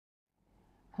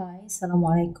Hi,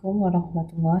 Assalamualaikum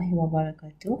warahmatullahi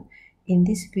wabarakatuh. In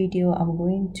this video, I'm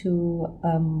going to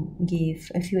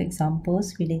give a few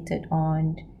examples related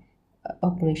on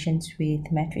operations with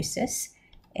matrices,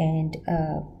 and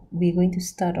we're going to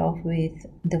start off with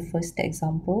the first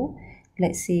example.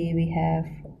 Let's say we have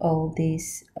all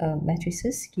these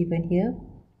matrices given here: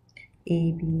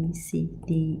 A, B, C,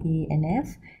 D, E, and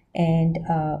F, and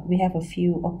we have a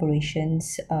few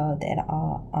operations that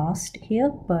are asked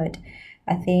here, but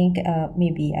I think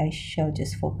maybe I shall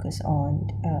just focus on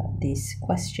this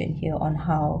question here on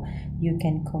how you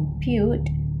can compute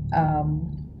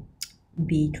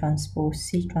B transpose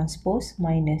C transpose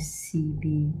minus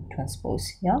CB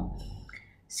transpose. Yeah,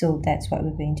 so that's what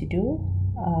we're going to do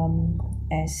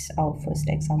as our first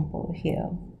example here.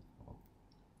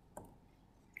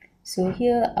 So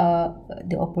here are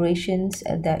the operations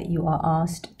that you are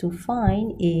asked to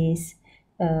find is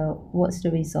what's the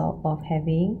result of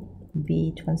having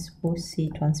B transpose C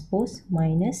transpose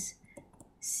minus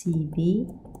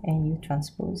CB and you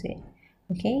transpose it.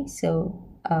 Okay, so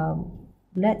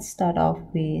let's start off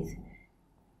with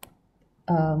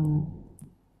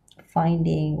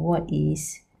finding what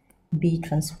is B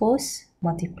transpose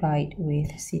multiplied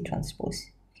with C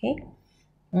transpose. Okay,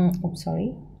 I'm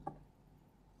sorry.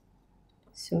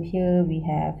 So here we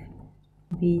have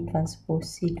B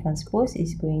transpose C transpose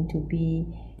is going to be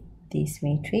this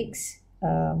matrix.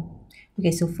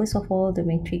 Okay, so first of all, the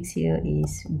matrix here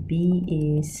is B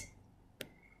is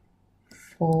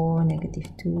 4,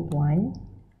 -2, 1,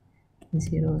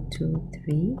 0, 2,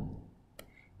 3,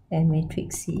 and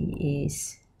matrix C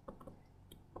is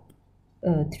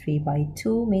a 3 by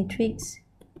 2 matrix,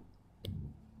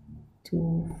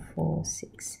 2, 4,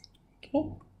 6. Okay,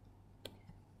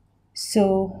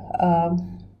 so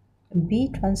B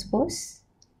transpose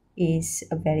is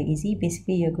very easy.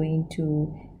 Basically, you're going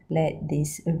to let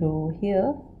this row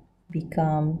here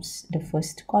becomes the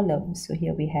first column. So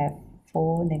here we have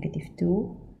 4,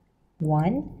 -2,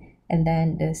 1, and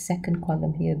then the second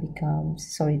column here becomes,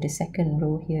 sorry, the second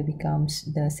row here becomes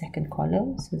the second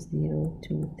column. So 0,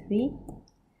 2, 3.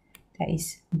 That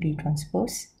is B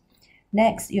transpose.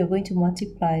 Next, you're going to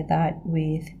multiply that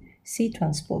with C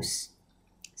transpose.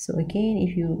 So again,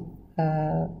 if you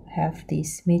have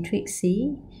this matrix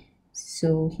C,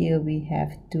 so here we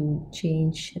have to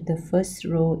change the first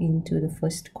row into the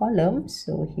first column.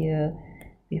 So here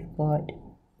we've got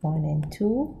 1 and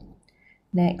 2.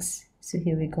 Next, so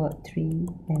here we got 3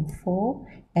 and 4,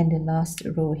 and the last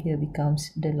row here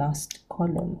becomes the last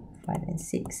column, 5 and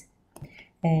 6.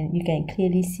 And you can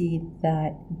clearly see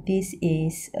that this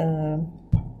is a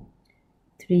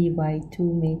 3 by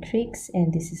 2 matrix,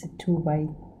 and this is a 2 by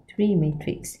 3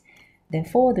 matrix.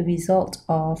 Therefore, the result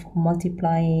of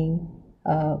multiplying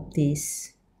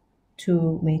these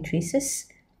two matrices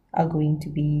are going to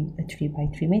be a 3 by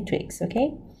 3 matrix.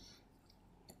 Okay,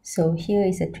 so here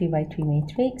is a 3 by 3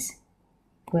 matrix.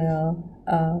 Well,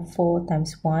 4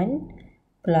 times 1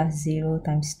 plus 0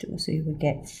 times 2, so you will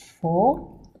get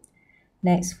 4.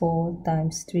 Next, 4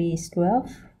 times 3 is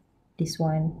 12. This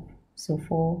one, so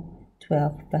 4,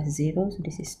 12 plus 0, so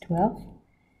this is 12.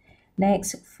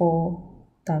 Next, 4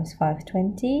 times 5,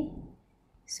 20.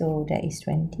 So that is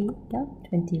 20. Yeah,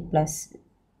 20 plus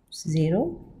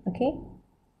 0. Okay.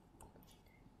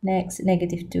 Next,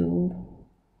 -2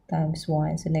 times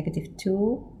 1. So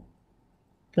 -2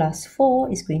 plus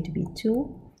 4 is going to be 2.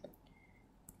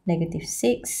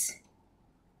 -6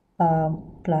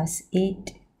 plus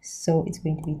 8. So it's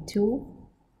going to be 2.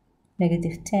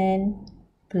 -10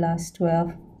 plus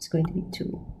 12 is going to be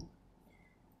 2.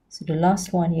 So the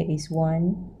last one here is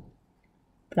 1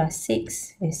 plus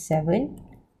 6 is 7.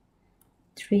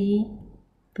 3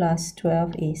 plus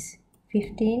 12 is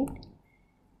 15.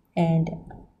 And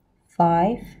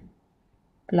 5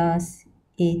 plus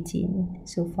 18.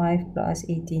 So 5 plus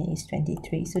 18 is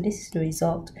 23. So this is the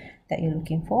result that you're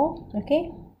looking for.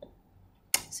 Okay.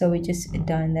 So we just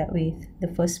done that with the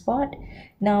first part.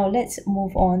 Now let's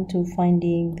move on to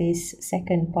finding this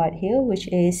second part here,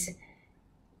 which is,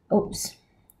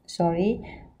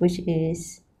 which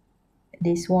is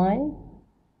this one,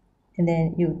 and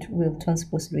then you will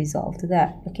transpose the result to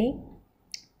that. Okay,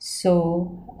 so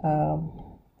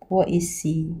what is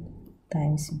C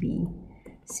times B?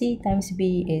 C times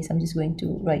B is, I'm just going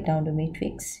to write down the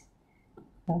matrix,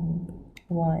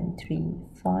 1, 3,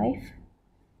 5,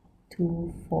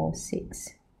 2, 4,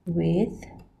 6 with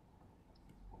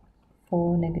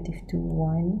 4, -2,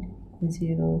 1,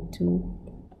 0, 2,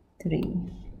 3.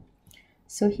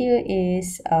 So here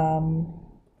is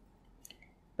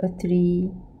a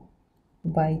 3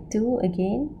 by 2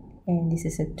 again, and this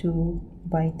is a 2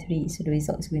 by 3. So the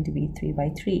result is going to be 3 by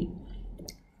 3.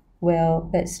 Well,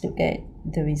 let's look at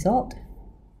the result.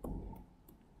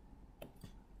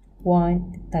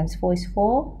 1 times 4 is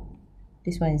 4.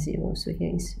 This one is 0, so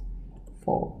here is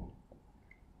 4.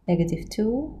 Negative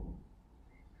 2.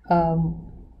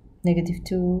 Negative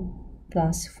 2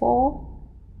 plus 4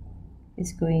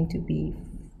 is going to be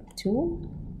 2.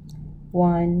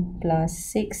 1 plus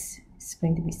 6 is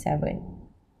going to be 7.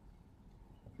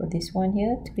 For this one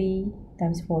here, 3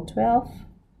 times 4, 12.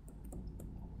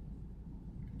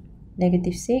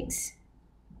 Negative 6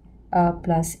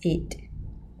 plus 8.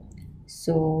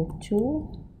 So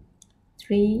 2,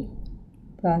 3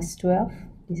 plus 12,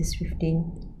 this is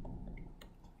 15.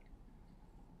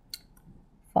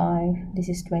 5, this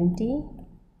is 20.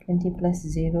 20 plus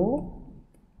 0.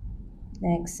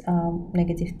 Next,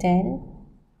 negative 10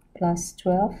 plus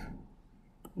 12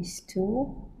 is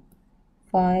 2.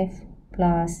 5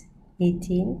 plus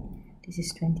 18, this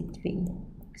is 23.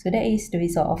 So that is the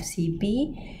result of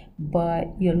CB, but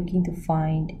you're looking to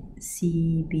find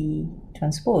CB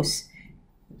transpose.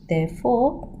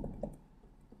 Therefore,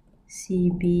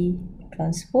 CB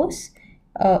transpose,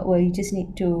 well, you just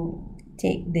need to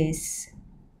take this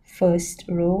first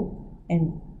row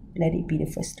and let it be the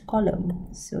first column.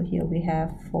 So here we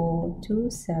have 4, 2,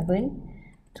 7,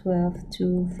 12,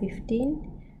 2,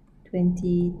 15,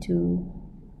 22,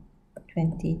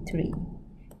 23.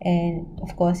 And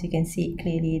of course, you can see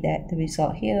clearly that the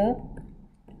result here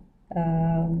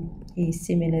is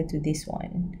similar to this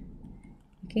one.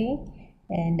 Okay,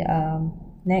 and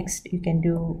next you can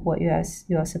do what you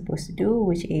are supposed to do,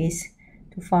 which is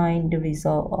to find the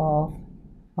result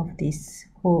of this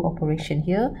whole operation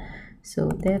here. So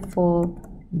therefore,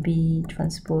 B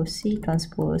transpose C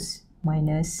transpose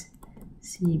minus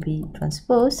CB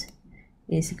transpose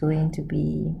is going to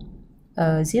be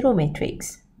a zero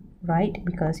matrix, right?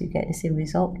 Because you get the same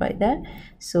result right there.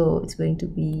 So it's going to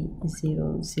be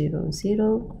 0, 0, 0,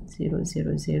 0, 0, 0,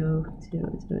 0,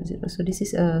 0, 0. So this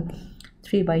is a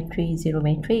 3 by 3 zero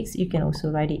matrix. You can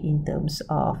also write it in terms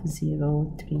of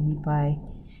 0, 3 by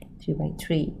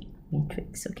 3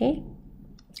 matrix. Okay.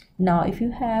 Now, if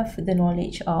you have the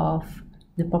knowledge of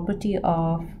the property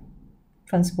of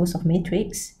transpose of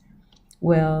matrix,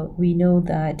 well, we know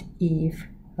that if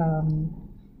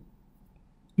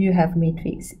you have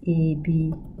matrix A,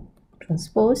 B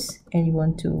transpose and you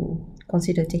want to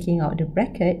consider taking out the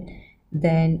bracket,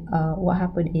 then what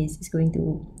happens is it's going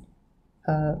to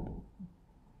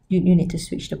you need to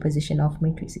switch the position of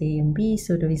matrix A and B,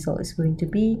 so the result is going to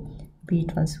be B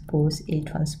transpose A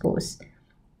transpose.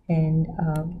 And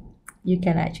you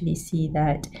can actually see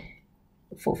that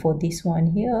for this one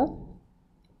here,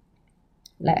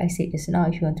 like I said just now,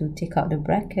 if you want to take out the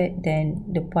bracket, then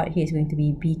the part here is going to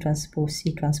be B transpose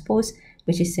C transpose,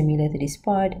 which is similar to this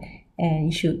part, and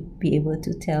you should be able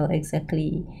to tell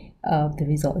exactly the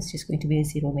result is just going to be a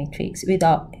zero matrix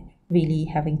without really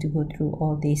having to go through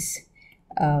all this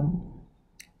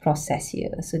process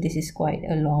here. So this is quite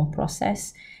a long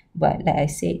process, but like I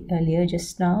said earlier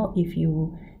just now, if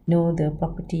you know the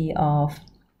property of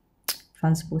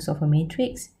transpose of a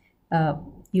matrix,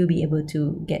 you'll be able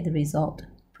to get the result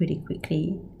pretty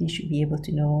quickly. You should be able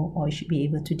to know, or you should be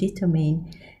able to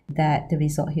determine that the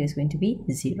result here is going to be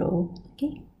 0.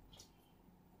 Okay.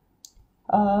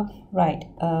 Right.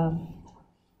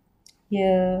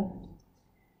 Here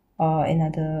are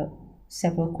another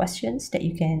several questions that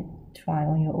you can try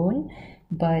on your own,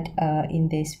 but in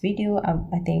this video,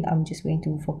 I think I'm just going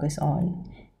to focus on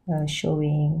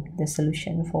showing the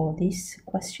solution for this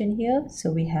question here.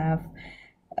 So we have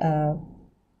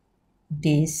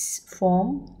this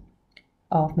form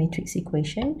of matrix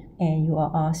equation, and you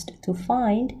are asked to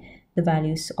find the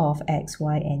values of x,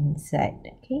 y, and z.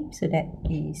 Okay, so that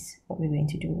is what we're going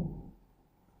to do.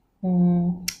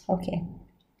 Okay,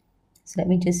 so let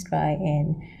me just try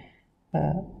and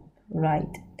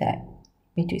write that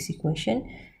matrix equation.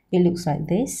 It looks like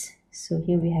this. So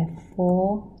here we have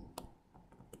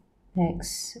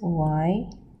 4x, y,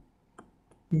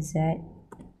 z,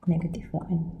 negative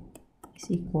 1 is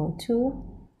equal to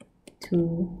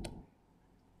 2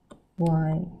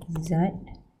 y, z,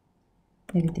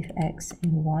 negative x,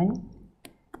 and 1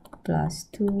 plus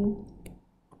 2,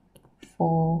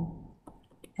 4,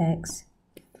 x,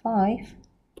 5,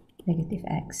 negative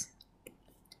x.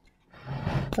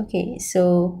 Okay,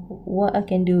 so what I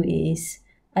can do is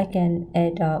I can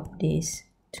add up these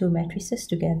two matrices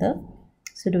together.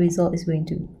 So the result is going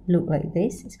to look like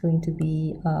this. It's going to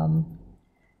be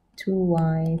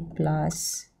 2y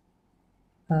plus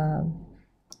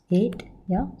 8,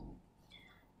 yeah.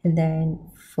 And then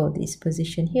for this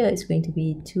position here, it's going to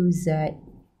be 2z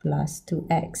plus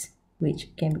 2x, which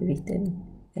can be written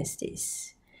as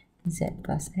this. z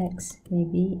plus x.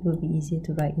 Maybe it will be easier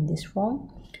to write in this form.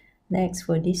 Next,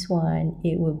 for this one,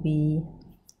 it will be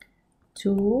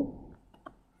 2,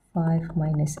 5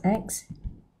 minus x.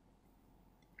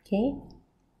 Okay,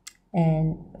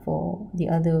 and for the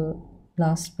other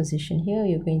last position here,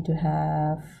 you're going to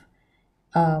have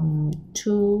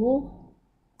 2,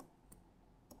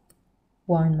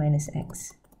 1 minus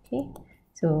x. Okay,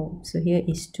 so here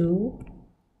is 2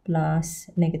 plus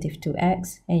negative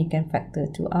 2x, and you can factor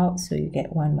 2 out, so you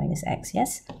get 1 minus x,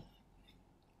 yes?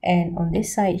 And on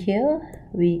this side here,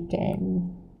 we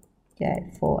can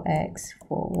get 4x,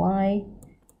 4y,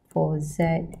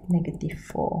 4z, negative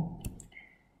 4.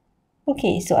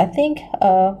 Okay, so I think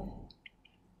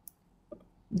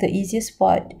the easiest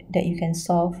part that you can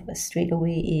solve straight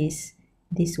away is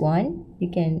this one. You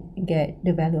can get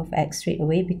the value of x straight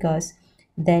away, because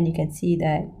then you can see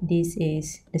that this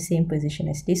is the same position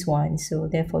as this one. So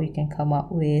therefore you can come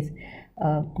up with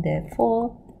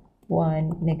therefore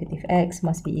 1 negative x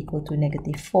must be equal to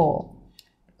negative 4,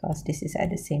 because this is at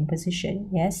the same position,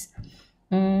 yes?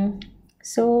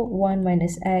 So 1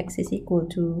 minus x is equal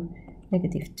to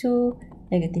negative 2,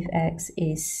 negative x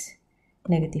is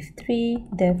negative 3,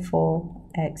 therefore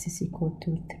x is equal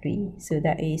to 3. So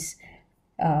that is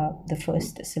the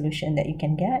first solution that you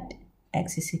can get.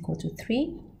 X is equal to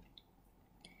 3.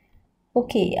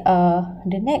 Okay,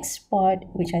 the next part,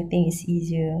 which I think is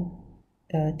easier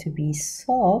to be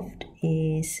solved,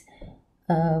 is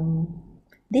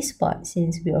this part.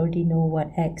 Since we already know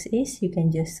what x is, you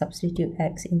can just substitute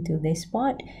x into this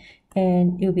part,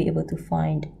 and you'll be able to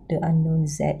find the unknown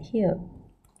z here.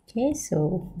 Okay,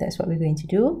 so that's what we're going to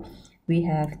do. We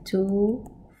have 2,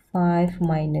 5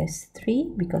 minus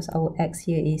 3, because our x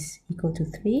here is equal to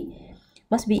 3,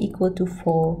 must be equal to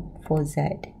 4 for z.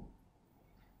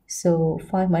 So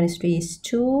 5 minus 3 is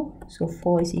 2, so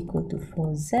 4 is equal to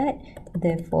 4z,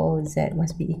 therefore z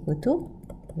must be equal to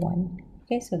 1.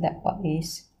 Okay, so that part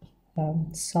is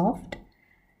solved.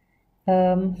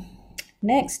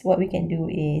 Next, what we can do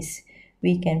is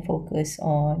we can focus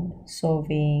on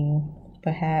solving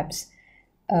perhaps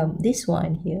this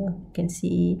one here. You can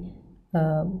see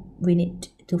we need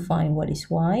to find what is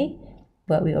y,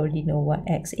 but we already know what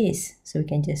x is, so we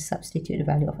can just substitute the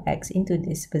value of x into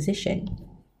this position.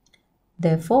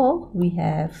 Therefore, we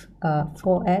have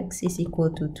 4x is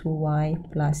equal to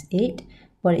 2y plus 8.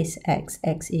 What is x?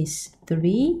 X is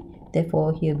 3,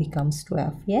 therefore here becomes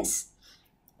 12, yes?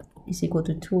 Is equal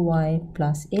to 2y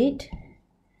plus 8.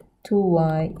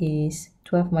 2y is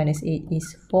 12 minus 8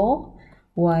 is 4.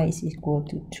 Y is equal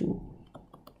to 2.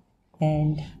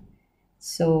 And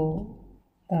so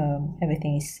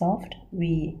everything is solved.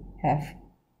 We have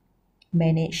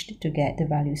managed to get the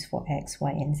values for x,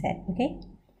 y, and z, okay?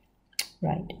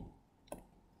 Right.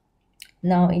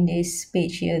 Now in this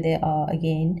page here, there are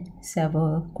again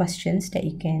several questions that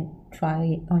you can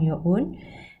try on your own.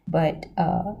 But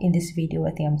in this video,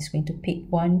 I think I'm just going to pick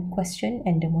one question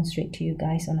and demonstrate to you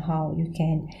guys on how you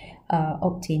can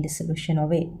obtain the solution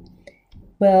of it.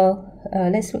 Well,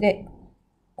 let's look at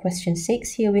question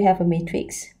 6. Here we have a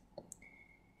matrix.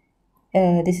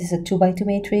 This is a 2 by 2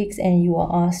 matrix, and you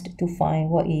are asked to find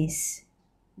what is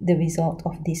the result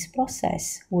of this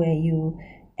process, where you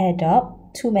add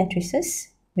up two matrices,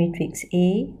 matrix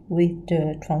A with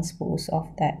the transpose of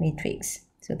that matrix.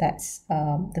 So that's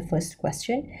the first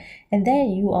question. And then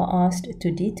you are asked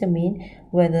to determine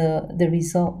whether the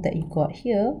result that you got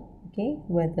here, okay,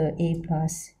 whether A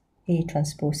plus A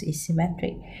transpose is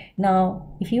symmetric.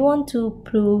 Now, if you want to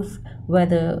prove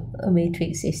whether a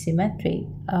matrix is symmetric,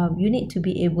 you need to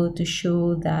be able to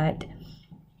show that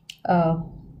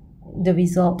the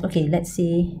result, okay, let's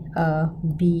say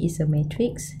B is a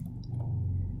matrix,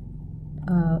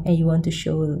 and you want to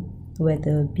show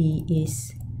whether B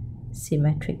is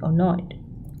symmetric or not.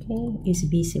 Okay, is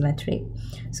B symmetric?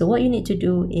 So what you need to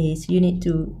do is you need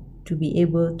to be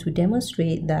able to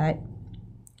demonstrate that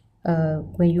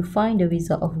when you find the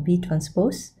result of B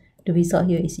transpose, the result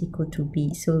here is equal to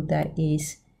B. So that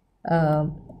is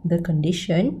the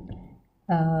condition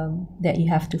that you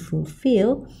have to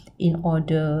fulfill in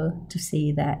order to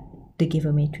say that the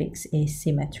given matrix is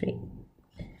symmetric.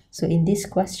 So in this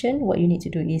question, what you need to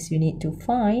do is you need to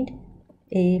find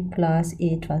A plus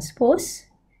A transpose,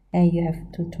 and you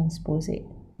have to transpose it,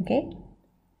 okay?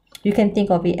 You can think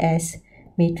of it as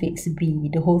matrix B,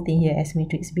 the whole thing here as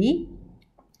matrix B.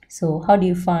 So how do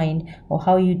you find, or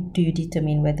how do you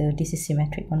determine whether this is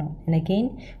symmetric or not? And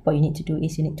again, what you need to do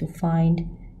is you need to find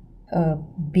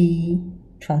B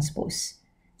transpose.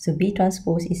 So B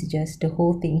transpose is just the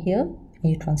whole thing here,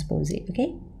 and you transpose it,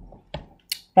 okay?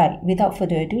 Right, without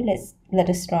further ado, let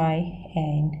us try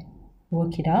and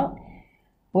work it out.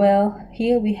 Well,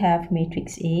 here we have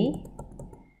matrix A.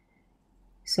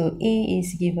 So A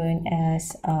is given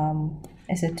as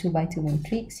a 2 by 2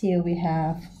 matrix. Here we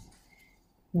have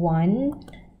 1,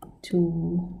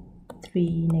 2,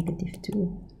 3,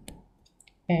 -2.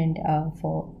 And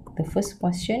for the first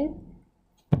question,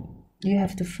 you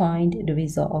have to find the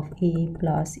result of A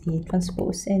plus A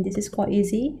transpose. And this is quite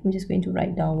easy. I'm just going to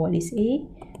write down what is A.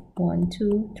 1,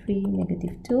 2, 3,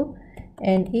 -2.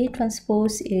 And A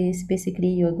transpose is basically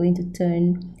you're going to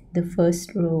turn the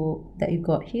first row that you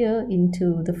got here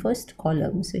into the first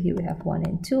column. So here we have 1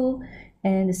 and 2,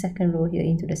 and the second row here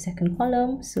into the second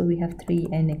column. So we have 3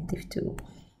 and -2.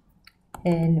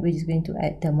 And we're just going to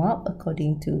add them up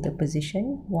according to the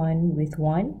position. 1 with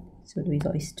 1, so the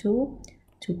result is 2.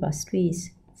 2 plus 3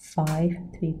 is 5.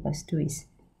 3 plus 2 is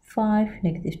 5.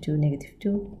 -2,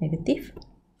 -2,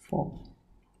 -4.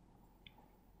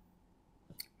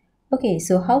 Okay,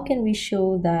 so how can we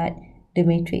show that the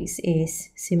matrix is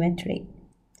symmetric?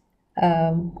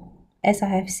 As I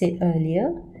have said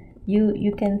earlier,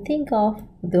 you can think of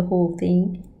the whole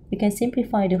thing. You can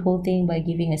simplify the whole thing by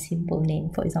giving a simple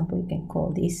name. For example, you can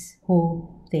call this whole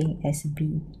thing as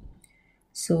B.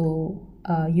 So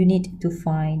you need to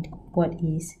find what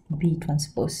is B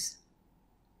transpose.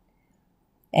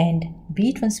 And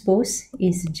B transpose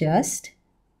is just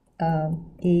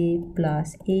A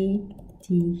plus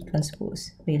AT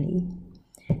transpose, really.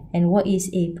 And what is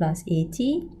A plus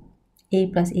AT? A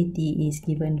plus AT is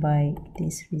given by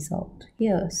this result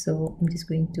here. So I'm just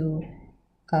going to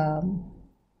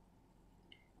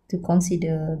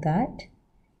consider that,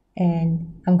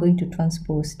 and I'm going to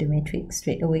transpose the matrix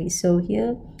straight away. So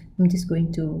here I'm just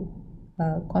going to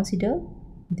consider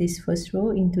this first row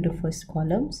into the first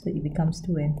column, so it becomes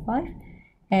 2 and 5,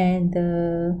 and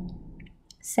the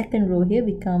second row here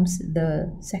becomes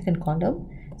the second column,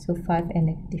 so 5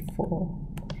 and -4.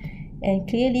 And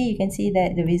clearly you can see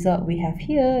that the result we have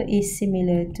here is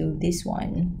similar to this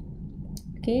one.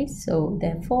 Okay, so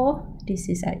therefore this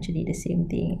is actually the same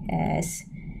thing as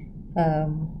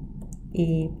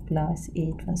A plus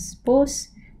A transpose,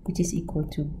 which is equal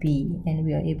to B, and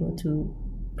we are able to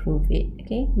prove it.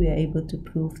 Okay, we are able to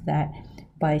prove that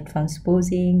by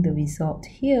transposing the result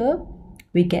here,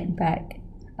 we get back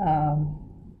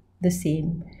the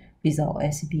same result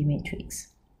as B matrix.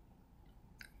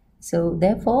 So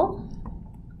therefore,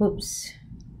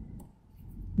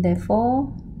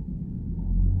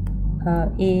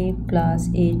 A plus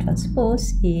A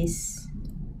transpose is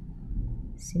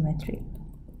symmetric.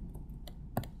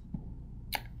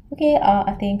 Okay,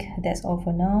 I think that's all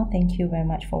for now. Thank you very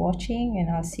much for watching, and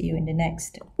I'll see you in the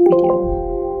next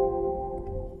video.